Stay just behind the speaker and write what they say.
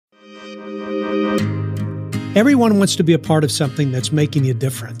Everyone wants to be a part of something that's making a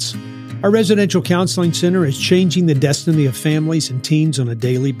difference. Our residential counseling center is changing the destiny of families and teens on a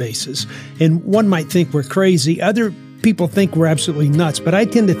daily basis. And one might think we're crazy. Other people think we're absolutely nuts. But I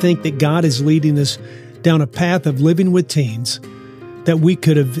tend to think that God is leading us down a path of living with teens that we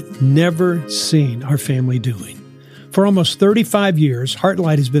could have never seen our family doing. For almost 35 years,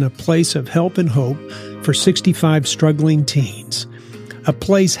 Heartlight has been a place of help and hope for 65 struggling teens. A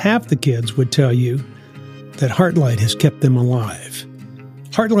place half the kids would tell you that Heartlight has kept them alive.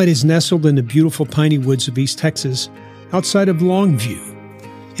 Heartlight is nestled in the beautiful piney woods of East Texas, outside of Longview.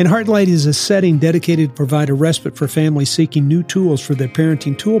 And Heartlight is a setting dedicated to provide a respite for families seeking new tools for their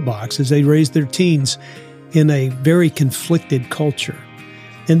parenting toolbox as they raise their teens in a very conflicted culture.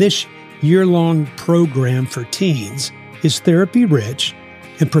 And this year-long program for teens is therapy-rich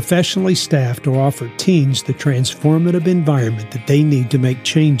and professionally staffed to offer teens the transformative environment that they need to make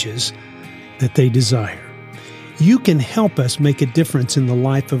changes that they desire. You can help us make a difference in the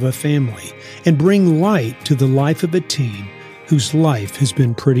life of a family and bring light to the life of a teen whose life has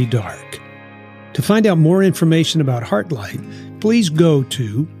been pretty dark. To find out more information about Heartlight, please go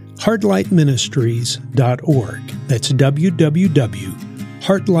to heartlightministries.org. That's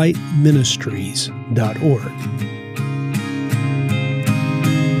www.heartlightministries.org.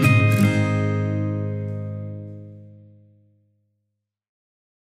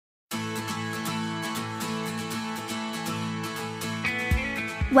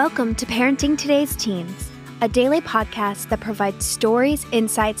 Welcome to Parenting Today's Teens, a daily podcast that provides stories,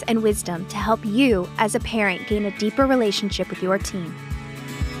 insights, and wisdom to help you as a parent gain a deeper relationship with your teen.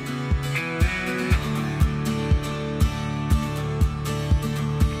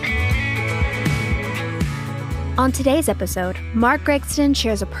 On today's episode, Mark Gregston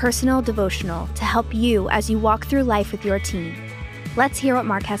shares a personal devotional to help you as you walk through life with your teen. Let's hear what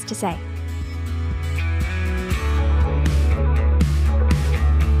Mark has to say.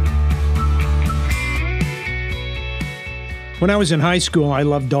 When I was in high school, I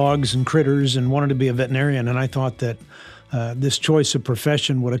loved dogs and critters and wanted to be a veterinarian, and I thought that this choice of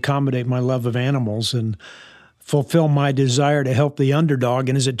profession would accommodate my love of animals and fulfill my desire to help the underdog.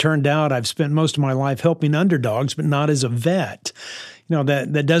 And as it turned out, I've spent most of my life helping underdogs, but not as a vet. You know,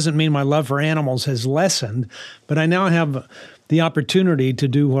 that doesn't mean my love for animals has lessened, but I now have the opportunity to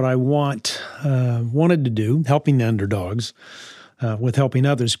do what I wanted to do, helping the underdogs. With helping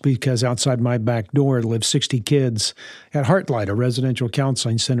others, because outside my back door live 60 kids at Heartlight, a residential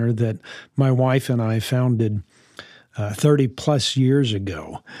counseling center that my wife and I founded 30 plus years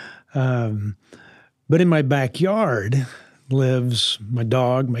ago. But in my backyard lives my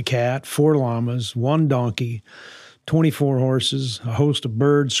dog, my cat, 4 llamas, 1 donkey, 24 horses, a host of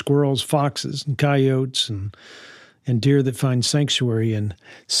birds, squirrels, foxes, and coyotes, and deer that find sanctuary and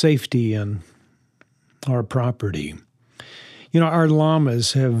safety in our property. You know, our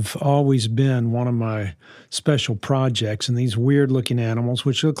llamas have always been one of my special projects, and these weird-looking animals,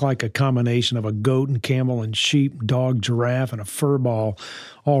 which look like a combination of a goat and camel and sheep, dog, giraffe, and a fur ball,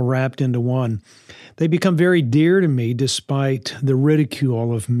 all wrapped into one. They become very dear to me despite the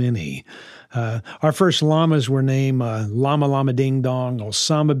ridicule of many. Our first llamas were named Llama Llama Ding Dong,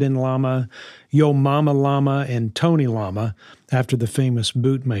 Osama Bin Llama, Yo Mama Llama, and Tony Llama, after the famous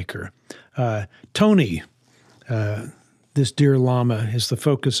bootmaker. Tony, this dear llama, is the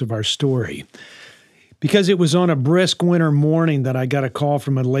focus of our story. Because it was on a brisk winter morning that I got a call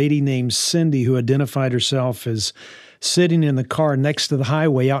from a lady named Cindy who identified herself as sitting in the car next to the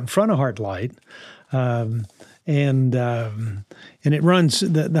highway out in front of Heartlight. And it runs,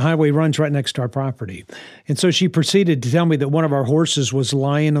 the highway runs right next to our property. And so she proceeded to tell me that one of our horses was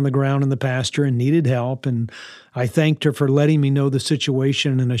lying on the ground in the pasture and needed help. And I thanked her for letting me know the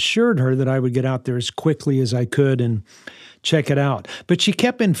situation and assured her that I would get out there as quickly as I could and check it out. But she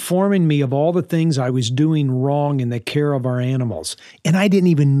kept informing me of all the things I was doing wrong in the care of our animals. And I didn't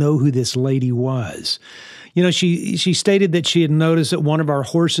even know who this lady was. You know, she stated that she had noticed that one of our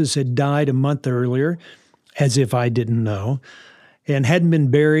horses had died a month earlier, as if I didn't know, and hadn't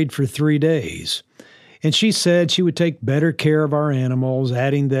been buried for 3 days. And she said she would take better care of our animals,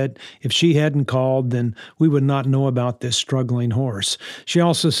 adding that if she hadn't called, then we would not know about this struggling horse. She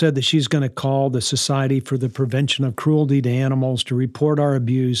also said that she's going to call the Society for the Prevention of Cruelty to Animals to report our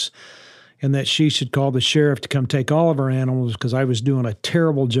abuse, and that she should call the sheriff to come take all of our animals because I was doing a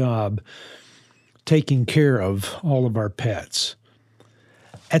terrible job taking care of all of our pets.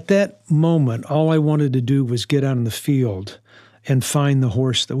 At that moment, all I wanted to do was get out in the field and find the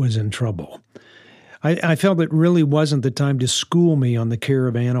horse that was in trouble. I felt it really wasn't the time to school me on the care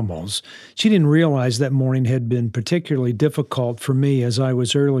of animals. She didn't realize that morning had been particularly difficult for me, as I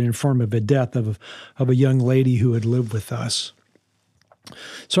was early informed of the death of a young lady who had lived with us.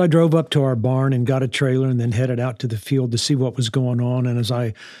 So I drove up to our barn and got a trailer and then headed out to the field to see what was going on. And as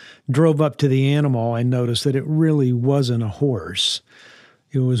I drove up to the animal, I noticed that it really wasn't a horse.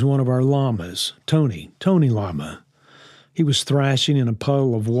 It was one of our llamas, Tony Llama. He was thrashing in a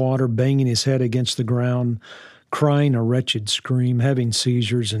puddle of water, banging his head against the ground, crying a wretched scream, having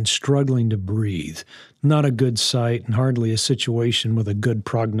seizures, and struggling to breathe. Not a good sight and hardly a situation with a good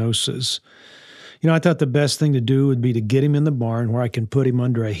prognosis. I thought the best thing to do would be to get him in the barn where I can put him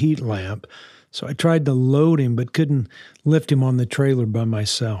under a heat lamp. So I tried to load him but couldn't lift him on the trailer by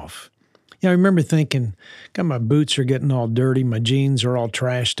myself. I remember thinking, God, my boots are getting all dirty. My jeans are all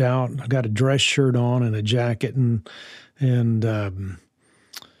trashed out. I got a dress shirt on and a jacket.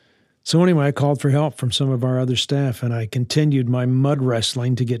 So anyway, I called for help from some of our other staff, and I continued my mud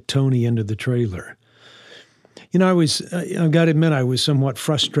wrestling to get Tony into the trailer. I've got to admit, I was somewhat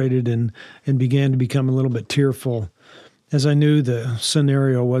frustrated and began to become a little bit tearful, as I knew the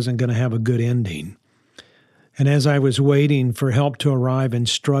scenario wasn't going to have a good ending. And as I was waiting for help to arrive and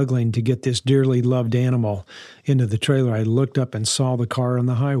struggling to get this dearly loved animal into the trailer, I looked up and saw the car on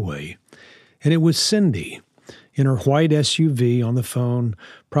the highway. And it was Cindy in her white SUV on the phone,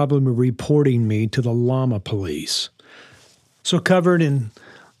 probably reporting me to the llama police. So covered in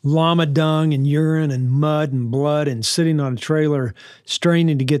llama dung and urine and mud and blood and sitting on a trailer,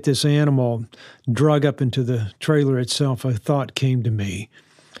 straining to get this animal drug up into the trailer itself, a thought came to me.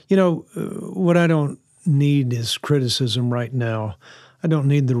 What I don't need is criticism right now. I don't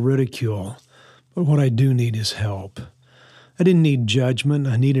need the ridicule. But what I do need is help. I didn't need judgment.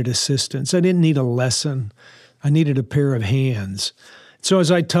 I needed assistance. I didn't need a lesson. I needed a pair of hands. So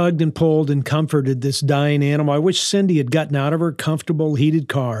as I tugged and pulled and comforted this dying animal, I wish Cindy had gotten out of her comfortable, heated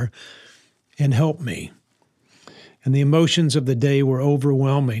car and helped me. And the emotions of the day were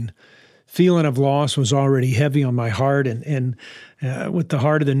overwhelming. Feeling of loss was already heavy on my heart, and with the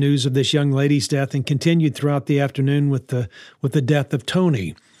heart of the news of this young lady's death, and continued throughout the afternoon with the death of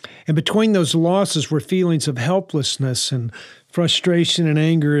Tony. And between those losses were feelings of helplessness and frustration and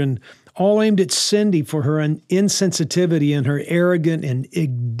anger, and all aimed at Cindy for her insensitivity and her arrogant and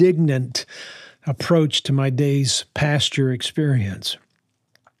indignant approach to my day's pasture experience.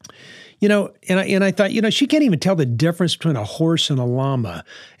 And I thought, she can't even tell the difference between a horse and a llama.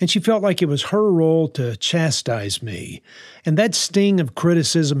 And she felt like it was her role to chastise me. And that sting of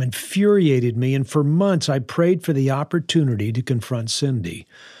criticism infuriated me. And for months, I prayed for the opportunity to confront Cindy.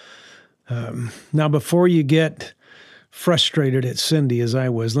 Now, before you get frustrated at Cindy as I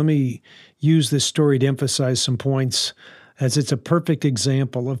was, let me use this story to emphasize some points, as it's a perfect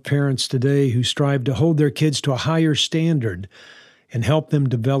example of parents today who strive to hold their kids to a higher standard and help them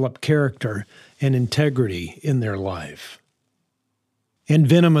develop character and integrity in their life. And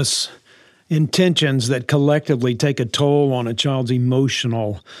venomous intentions that collectively take a toll on a child's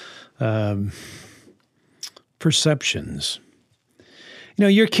emotional perceptions.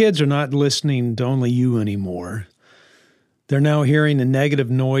 Your kids are not listening to only you anymore. They're now hearing a negative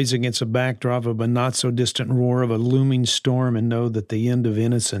noise against a backdrop of a not-so-distant roar of a looming storm and know that the end of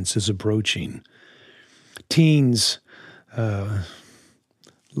innocence is approaching. Teens,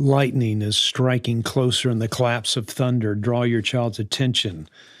 lightning is striking closer and the claps of thunder draw your child's attention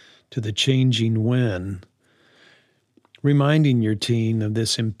to the changing wind, reminding your teen of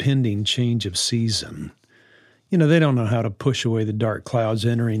this impending change of season. They don't know how to push away the dark clouds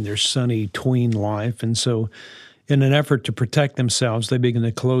entering their sunny tween life, and so in an effort to protect themselves, they begin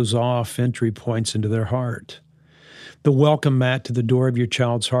to close off entry points into their heart. The welcome mat to the door of your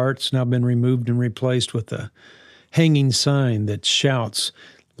child's heart has now been removed and replaced with a hanging sign that shouts,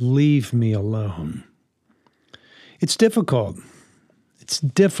 "Leave me alone." It's difficult. It's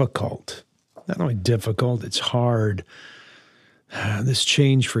difficult. Not only difficult, it's hard. This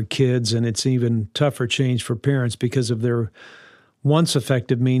change for kids, and it's even tougher change for parents because of their once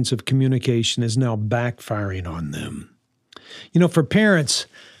effective means of communication is now backfiring on them. For parents,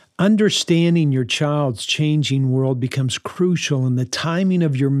 understanding your child's changing world becomes crucial, and the timing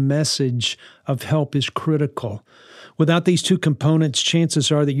of your message of help is critical. Without these two components,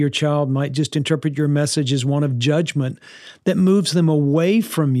 chances are that your child might just interpret your message as one of judgment that moves them away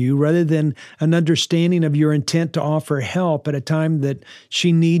from you rather than an understanding of your intent to offer help at a time that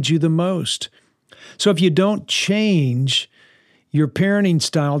she needs you the most. So if you don't change your parenting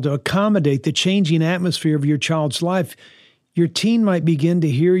style to accommodate the changing atmosphere of your child's life, your teen might begin to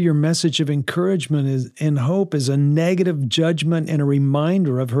hear your message of encouragement and hope as a negative judgment and a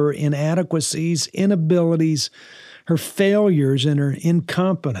reminder of her inadequacies, inabilities, her failures, and her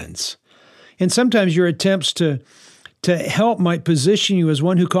incompetence. And sometimes your attempts to help might position you as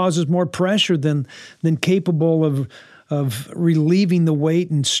one who causes more pressure than capable of relieving the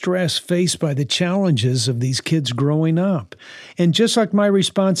weight and stress faced by the challenges of these kids growing up. And just like my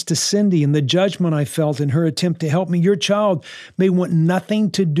response to Cindy and the judgment I felt in her attempt to help me, your child may want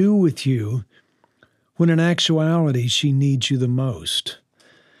nothing to do with you when in actuality she needs you the most.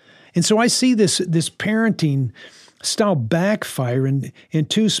 And so I see this parenting style backfire in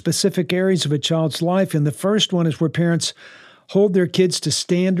two specific areas of a child's life. And the first one is where parents hold their kids to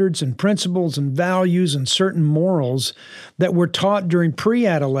standards and principles and values and certain morals that were taught during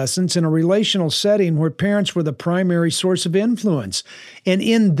pre-adolescence in a relational setting where parents were the primary source of influence. And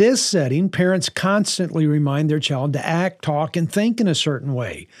in this setting, parents constantly remind their child to act, talk, and think in a certain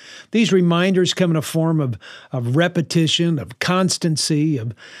way. These reminders come in a form of repetition, of constancy,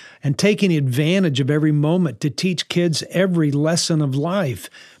 and taking advantage of every moment to teach kids every lesson of life.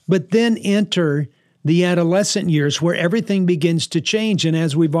 But then enter the adolescent years where everything begins to change. And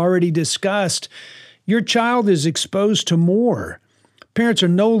as we've already discussed, your child is exposed to more. Parents are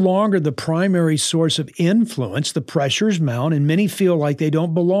no longer the primary source of influence. The pressures mount, and many feel like they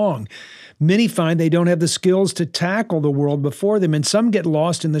don't belong. Many find they don't have the skills to tackle the world before them, and some get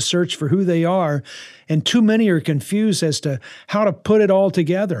lost in the search for who they are, and too many are confused as to how to put it all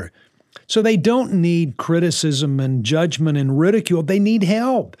together. So they don't need criticism and judgment and ridicule. They need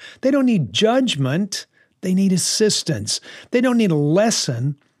help. They don't need judgment. They need assistance. They don't need a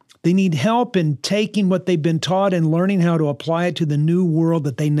lesson. They need help in taking what they've been taught and learning how to apply it to the new world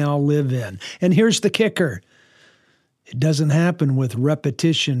that they now live in. And here's the kicker. It doesn't happen with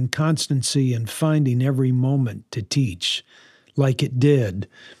repetition, constancy, and finding every moment to teach like it did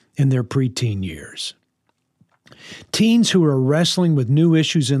in their preteen years. Teens who are wrestling with new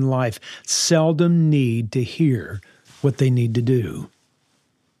issues in life seldom need to hear what they need to do.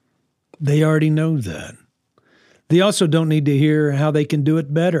 They already know that. They also don't need to hear how they can do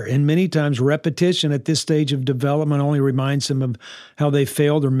it better. And many times repetition at this stage of development only reminds them of how they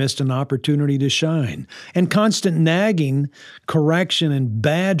failed or missed an opportunity to shine. And constant nagging, correction, and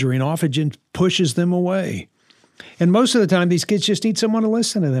badgering often just pushes them away. And most of the time, these kids just need someone to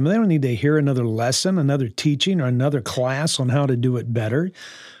listen to them. They don't need to hear another lesson, another teaching, or another class on how to do it better.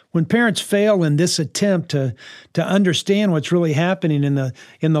 When parents fail in this attempt to understand what's really happening in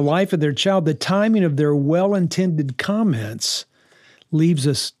the life of their child, the timing of their well-intended comments leaves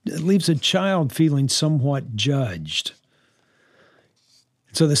a child feeling somewhat judged.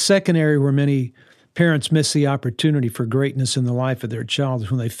 So the second area where many parents miss the opportunity for greatness in the life of their child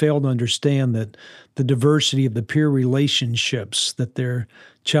is when they fail to understand that the diversity of the peer relationships that their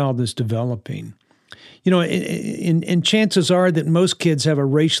child is developing. You know, and chances are that most kids have a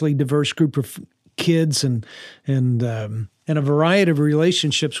racially diverse group of kids and a variety of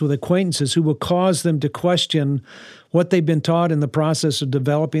relationships with acquaintances who will cause them to question what they've been taught in the process of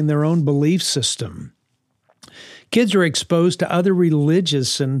developing their own belief system. Kids are exposed to other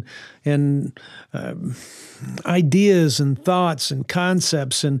religious and ideas and thoughts and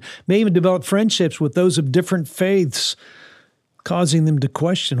concepts, and may even develop friendships with those of different faiths, causing them to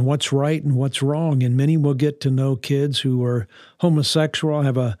question what's right and what's wrong. And many will get to know kids who are homosexual,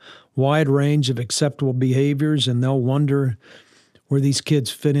 have a wide range of acceptable behaviors, and they'll wonder where these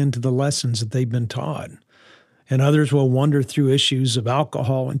kids fit into the lessons that they've been taught. And others will wander through issues of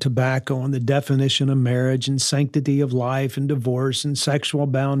alcohol and tobacco and the definition of marriage and sanctity of life and divorce and sexual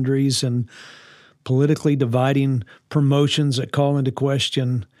boundaries and politically dividing promotions that call into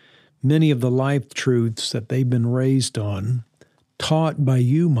question many of the life truths that they've been raised on, taught by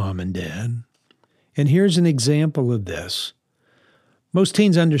you, Mom and Dad. And here's an example of this. Most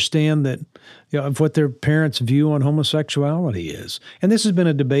teens understand that, of what their parents' view on homosexuality is. And this has been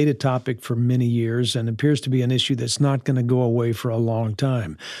a debated topic for many years and appears to be an issue that's not going to go away for a long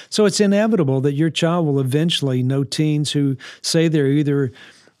time. So it's inevitable that your child will eventually know teens who say they're either,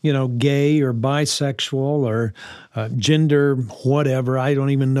 gay or bisexual or gender whatever. I don't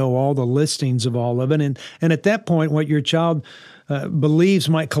even know all the listings of all of it. And at that point, what your child believes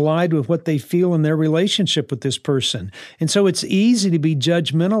might collide with what they feel in their relationship with this person. And so it's easy to be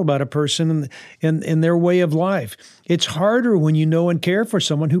judgmental about a person and their way of life. It's harder when you know and care for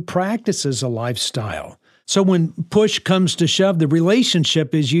someone who practices a lifestyle. So when push comes to shove, the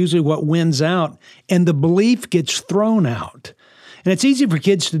relationship is usually what wins out and the belief gets thrown out. And it's easy for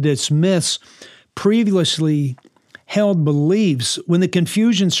kids to dismiss previously held beliefs, when the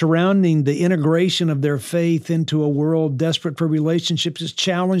confusion surrounding the integration of their faith into a world desperate for relationships is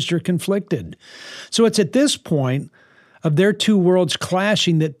challenged or conflicted. So it's at this point of their two worlds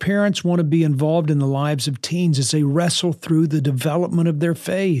clashing that parents want to be involved in the lives of teens as they wrestle through the development of their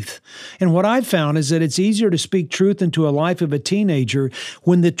faith. And what I've found is that it's easier to speak truth into a life of a teenager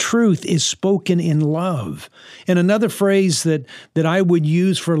when the truth is spoken in love. And another phrase that I would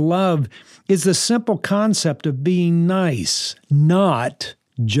use for love is the simple concept of being nice, not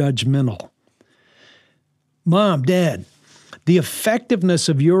judgmental. Mom, Dad, the effectiveness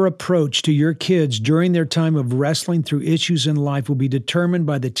of your approach to your kids during their time of wrestling through issues in life will be determined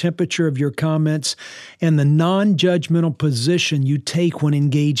by the temperature of your comments and the non-judgmental position you take when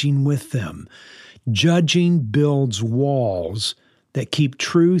engaging with them. Judging builds walls that keep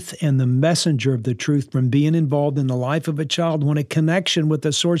truth and the messenger of the truth from being involved in the life of a child when a connection with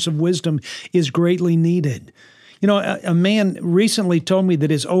the source of wisdom is greatly needed. You know, a man recently told me that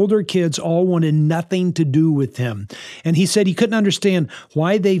his older kids all wanted nothing to do with him. And he said he couldn't understand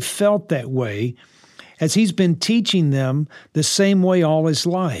why they felt that way, as he's been teaching them the same way all his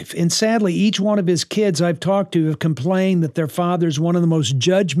life. And sadly, each one of his kids I've talked to have complained that their father is one of the most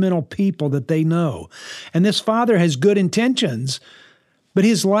judgmental people that they know. And this father has good intentions, but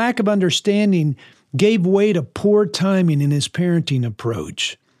his lack of understanding gave way to poor timing in his parenting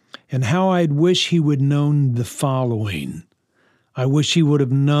approach. And how I'd wish he would known the following. I wish he would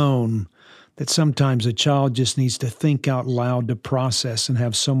have known that sometimes a child just needs to think out loud to process and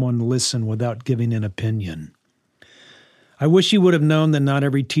have someone listen without giving an opinion. I wish he would have known that not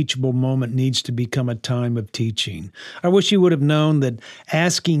every teachable moment needs to become a time of teaching. I wish he would have known that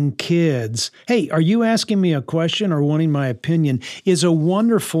asking kids, hey, are you asking me a question or wanting my opinion, is a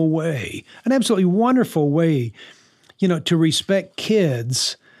wonderful way, an absolutely wonderful way, to respect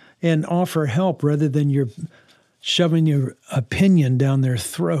kids and offer help rather than you're shoving your opinion down their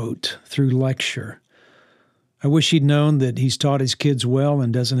throat through lecture. I wish he'd known that he's taught his kids well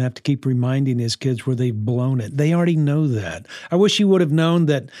and doesn't have to keep reminding his kids where they've blown it. They already know that. I wish he would have known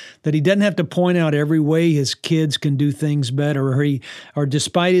that he doesn't have to point out every way his kids can do things better, or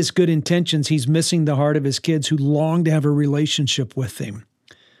despite his good intentions, he's missing the heart of his kids who long to have a relationship with him.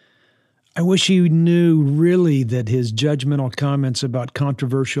 I wish he knew really that his judgmental comments about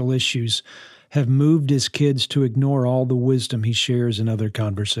controversial issues have moved his kids to ignore all the wisdom he shares in other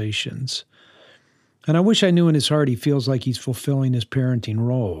conversations. And I wish I knew in his heart he feels like he's fulfilling his parenting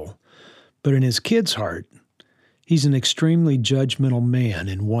role. But in his kid's heart, he's an extremely judgmental man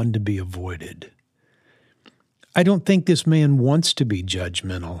and one to be avoided. I don't think this man wants to be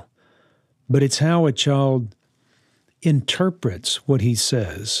judgmental, but it's how a child interprets what he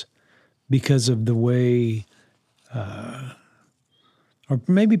says because of the way, or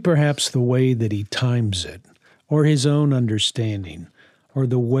maybe perhaps the way that he times it, or his own understanding, or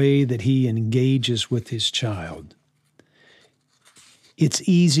the way that he engages with his child. It's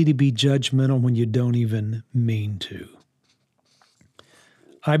easy to be judgmental when you don't even mean to.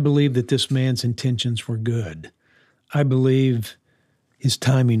 I believe that this man's intentions were good. I believe his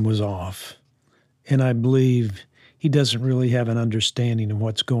timing was off. And I believe he doesn't really have an understanding of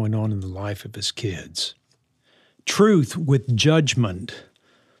what's going on in the life of his kids. Truth with judgment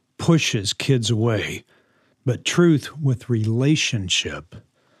pushes kids away, but truth with relationship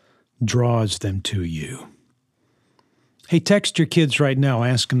draws them to you. Hey, text your kids right now.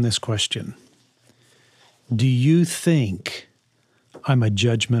 Ask them this question. Do you think I'm a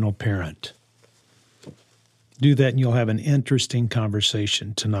judgmental parent? Do that and you'll have an interesting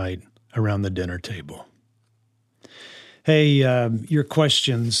conversation tonight around the dinner table. Hey, your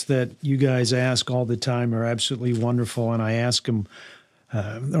questions that you guys ask all the time are absolutely wonderful, and I ask them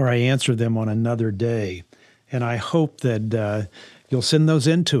or I answer them on another day. And I hope that you'll send those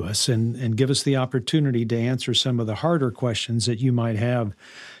in to us and give us the opportunity to answer some of the harder questions that you might have,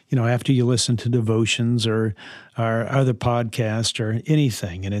 after you listen to devotions or our other podcast or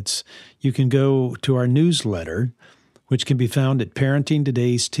anything. And you can go to our newsletter, which can be found at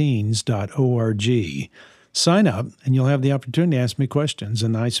parentingtodaysteens.org. Sign up, and you'll have the opportunity to ask me questions,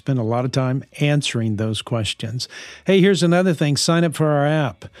 and I spend a lot of time answering those questions. Hey, here's another thing. Sign up for our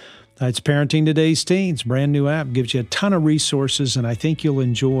app. It's Parenting Today's Teens, brand new app. Gives you a ton of resources, and I think you'll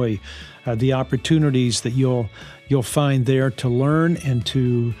enjoy the opportunities that you'll find there to learn and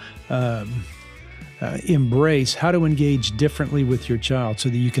to embrace how to engage differently with your child so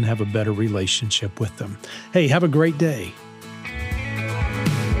that you can have a better relationship with them. Hey, have a great day.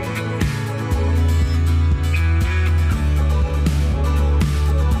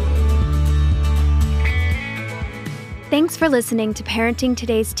 Thanks for listening to Parenting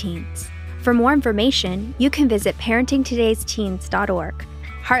Today's Teens. For more information, you can visit parentingtodaysteens.org,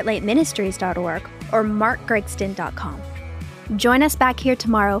 heartlightministries.org, or markgregston.com. Join us back here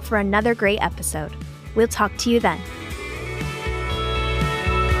tomorrow for another great episode. We'll talk to you then.